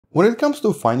When it comes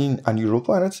to finding unusual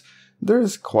planets, there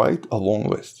is quite a long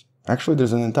list. Actually,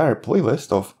 there's an entire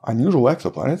playlist of unusual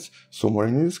exoplanets somewhere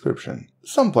in the description.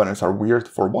 Some planets are weird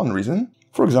for one reason.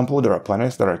 For example, there are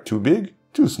planets that are too big,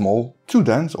 too small, too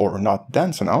dense or not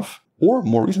dense enough. Or,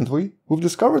 more recently, we've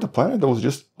discovered a planet that was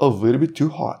just a little bit too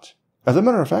hot. As a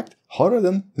matter of fact, hotter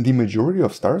than the majority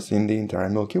of stars in the entire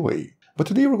Milky Way. But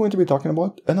today we're going to be talking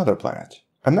about another planet.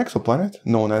 An exoplanet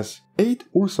known as 8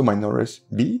 Ursa Minoris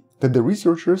b that the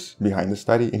researchers behind the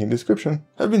study in the description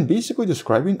have been basically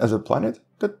describing as a planet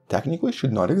that technically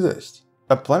should not exist.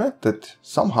 A planet that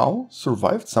somehow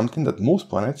survived something that most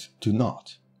planets do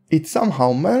not. It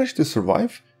somehow managed to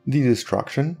survive the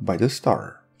destruction by the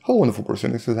star. Hello wonderful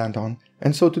person, this is Anton,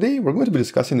 and so today we're going to be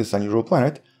discussing this unusual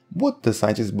planet, what the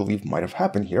scientists believe might have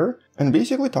happened here, and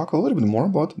basically talk a little bit more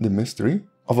about the mystery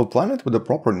of a planet with a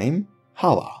proper name,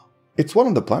 Hala. It's one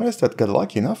of the planets that got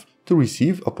lucky enough to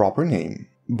receive a proper name.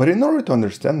 But in order to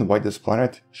understand why this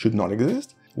planet should not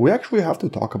exist, we actually have to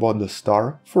talk about the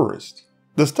star first.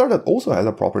 The star that also has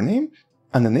a proper name,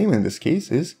 and the name in this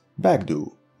case is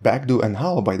Bagdu. Bagdu and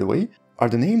Hala, by the way, are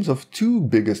the names of two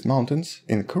biggest mountains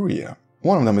in Korea.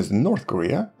 One of them is in North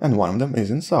Korea, and one of them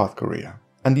is in South Korea.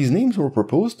 And these names were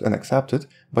proposed and accepted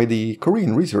by the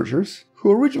Korean researchers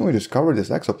who originally discovered this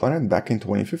exoplanet back in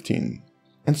 2015.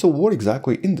 And so what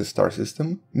exactly in the star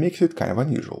system makes it kind of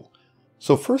unusual?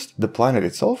 So first, the planet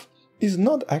itself is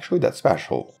not actually that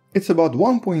special. It's about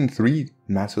 1.3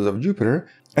 masses of Jupiter,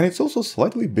 and it's also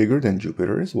slightly bigger than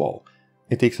Jupiter as well.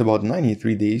 It takes about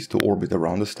 93 days to orbit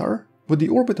around the star, with the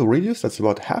orbital radius that's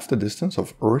about half the distance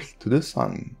of Earth to the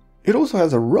Sun. It also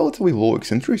has a relatively low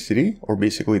eccentricity, or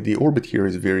basically the orbit here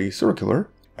is very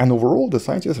circular, and overall the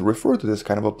scientists refer to this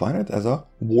kind of a planet as a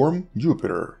warm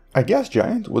Jupiter. A gas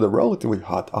giant with a relatively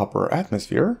hot upper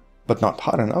atmosphere, but not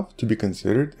hot enough to be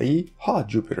considered a hot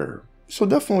Jupiter. So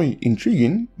definitely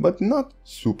intriguing, but not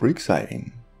super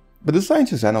exciting. But the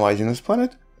scientists analyzing this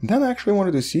planet then actually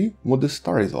wanted to see what the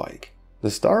star is like.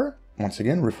 The star, once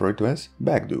again referred to as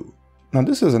Bagdu. Now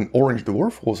this is an orange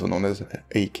dwarf, also known as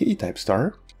a K-type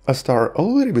star. A star a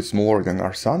little bit smaller than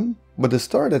our Sun, but a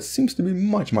star that seems to be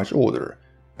much older.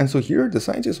 And so here the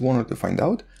scientists wanted to find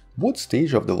out what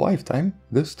stage of the lifetime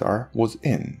the star was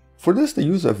in. For this they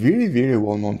use a very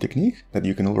well-known technique that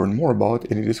you can learn more about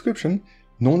in the description,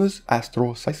 known as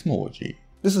astroseismology.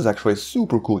 This is actually a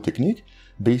super cool technique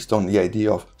based on the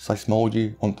idea of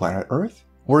seismology on planet Earth,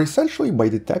 where essentially by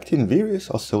detecting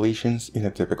various oscillations in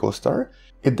a typical star,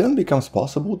 it then becomes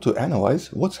possible to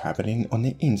analyze what's happening on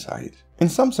the inside. In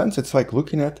some sense it's like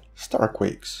looking at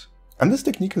starquakes. And this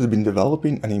technique has been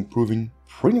developing and improving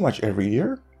pretty much every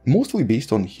year, mostly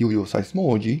based on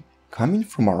helioseismology coming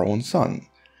from our own Sun.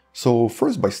 So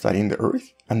first by studying the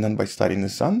Earth, and then by studying the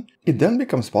Sun, it then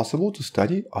becomes possible to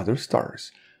study other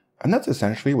stars. And that's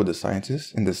essentially what the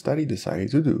scientists in the study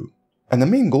decided to do. And the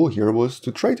main goal here was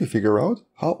to try to figure out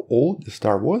how old the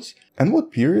star was and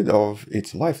what period of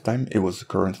its lifetime it was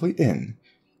currently in.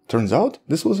 Turns out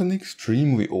this was an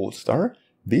extremely old star,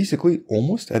 basically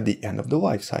almost at the end of the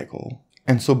life cycle.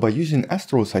 And so by using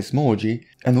astroseismology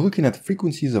and looking at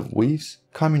frequencies of waves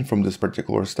coming from this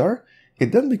particular star,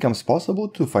 it then becomes possible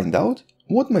to find out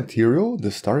what material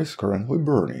the star is currently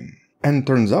burning. And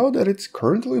turns out that it's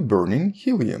currently burning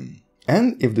helium.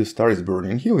 And if the star is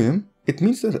burning helium, it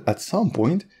means that at some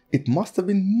point it must have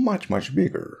been much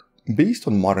bigger. Based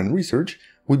on modern research,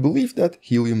 we believe that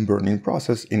helium burning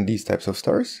process in these types of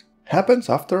stars happens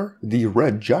after the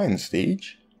red giant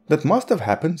stage that must have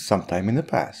happened sometime in the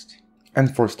past.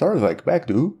 And for stars like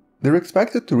Bagdu, they're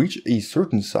expected to reach a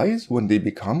certain size when they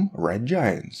become red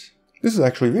giants. This is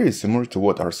actually very similar to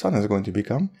what our Sun is going to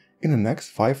become in the next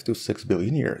 5 to 6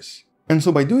 billion years. And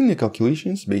so by doing the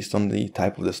calculations based on the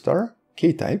type of the star,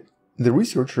 K-type, the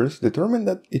researchers determined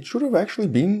that it should have actually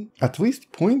been at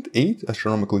least 0.8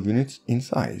 astronomical units in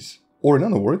size. Or in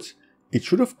other words, it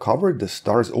should have covered the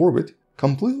star's orbit,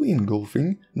 completely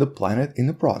engulfing the planet in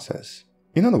the process.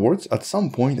 In other words, at some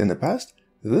point in the past,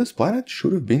 this planet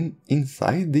should have been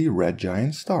inside the red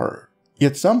giant star.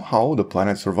 Yet somehow the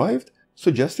planet survived,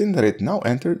 suggesting that it now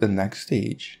entered the next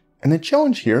stage. And the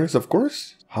challenge here is, of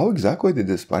course, how exactly did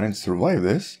this planet survive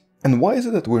this? And why is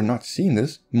it that we're not seeing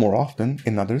this more often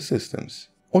in other systems?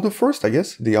 Although first, I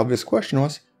guess, the obvious question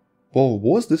was, well,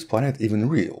 was this planet even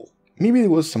real? Maybe there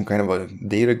was some kind of a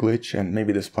data glitch and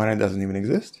maybe this planet doesn't even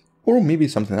exist? Or maybe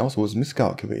something else was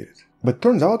miscalculated. But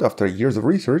turns out after years of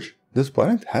research, this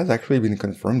planet has actually been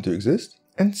confirmed to exist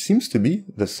and seems to be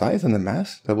the size and the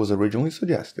mass that was originally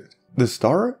suggested. The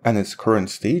star and its current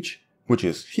stage, which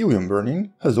is helium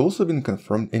burning, has also been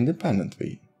confirmed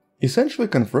independently, essentially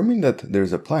confirming that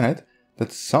there's a planet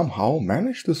that somehow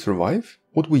manage to survive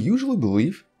what we usually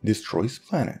believe destroys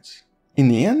planets. In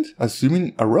the end,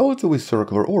 assuming a relatively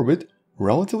circular orbit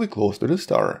relatively close to the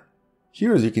star.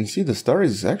 Here, as you can see, the star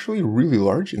is actually really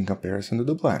large in comparison to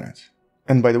the planet.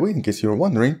 And by the way, in case you're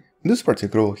wondering, this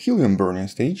particular helium burning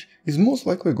stage is most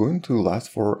likely going to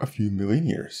last for a few million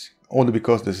years. Although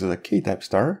because this is a K-type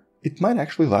star, it might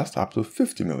actually last up to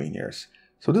 50 million years.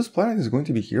 So this planet is going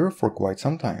to be here for quite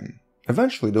some time.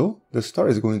 Eventually though, the star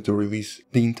is going to release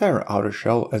the entire outer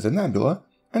shell as a nebula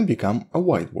and become a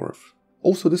white dwarf.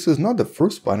 Also, this is not the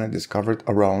first planet discovered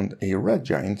around a red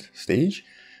giant stage,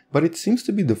 but it seems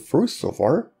to be the first so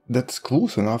far that's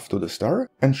close enough to the star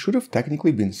and should have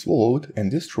technically been swallowed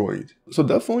and destroyed. So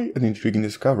definitely an intriguing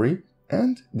discovery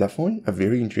and definitely a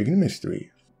very intriguing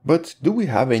mystery. But do we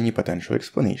have any potential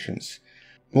explanations?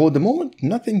 Well, at the moment,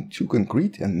 nothing too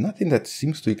concrete and nothing that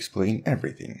seems to explain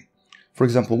everything. For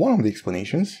example, one of the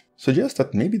explanations suggests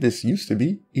that maybe this used to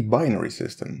be a binary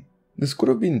system. This could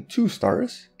have been two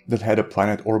stars that had a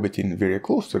planet orbiting very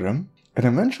close to them, and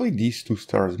eventually these two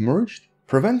stars merged,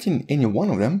 preventing any one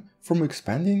of them from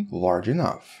expanding large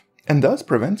enough, and thus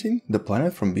preventing the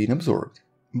planet from being absorbed.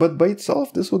 But by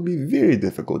itself, this would be very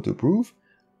difficult to prove,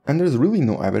 and there's really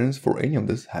no evidence for any of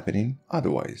this happening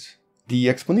otherwise. The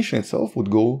explanation itself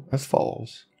would go as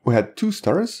follows. We had two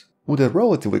stars with a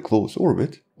relatively close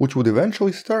orbit, which would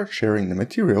eventually start sharing the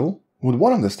material, with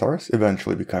one of the stars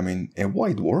eventually becoming a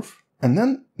white dwarf, and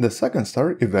then the second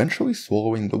star eventually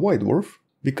swallowing the white dwarf,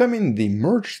 becoming the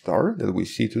merged star that we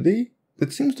see today,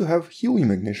 that seems to have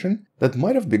helium ignition that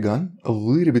might have begun a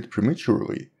little bit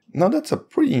prematurely. Now that's a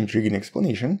pretty intriguing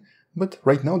explanation, but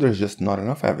right now there's just not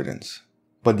enough evidence.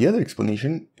 But the other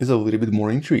explanation is a little bit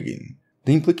more intriguing.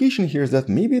 The implication here is that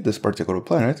maybe this particular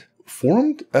planet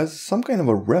formed as some kind of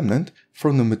a remnant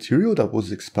from the material that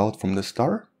was expelled from the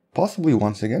star, possibly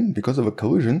once again because of a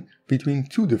collision between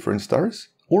two different stars,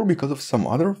 or because of some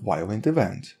other violent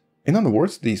event. In other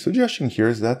words, the suggestion here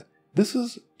is that this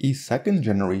is a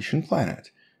second-generation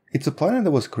planet. It's a planet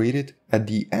that was created at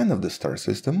the end of the star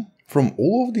system from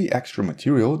all of the extra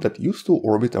material that used to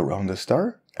orbit around the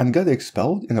star and got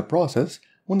expelled in the process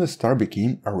when the star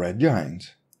became a red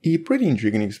giant. A pretty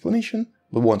intriguing explanation,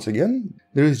 but once again,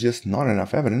 there is just not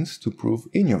enough evidence to prove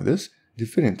any of this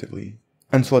definitively.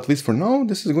 And so at least for now,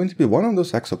 this is going to be one of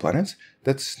those exoplanets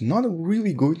that's not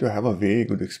really going to have a very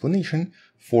good explanation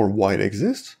for why it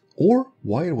exists or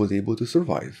why it was able to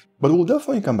survive. But we'll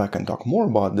definitely come back and talk more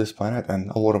about this planet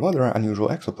and a lot of other unusual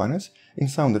exoplanets in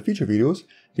some of the future videos,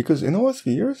 because in the last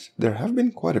few years, there have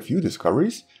been quite a few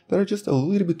discoveries that are just a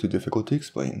little bit too difficult to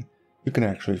explain. You can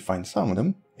actually find some of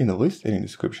them in the list and in the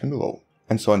description below.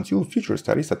 And so until future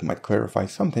studies that might clarify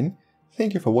something,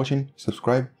 thank you for watching,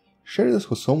 subscribe, share this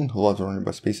with someone who loves learning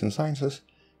about space and sciences,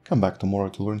 come back tomorrow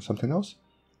to learn something else,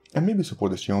 and maybe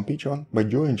support this channel on Patreon by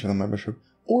joining channel membership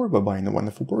or by buying the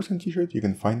Wonderful Person t-shirt you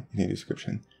can find in the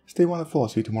description. Stay wonderful, I'll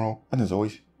see you tomorrow, and as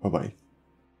always, bye bye.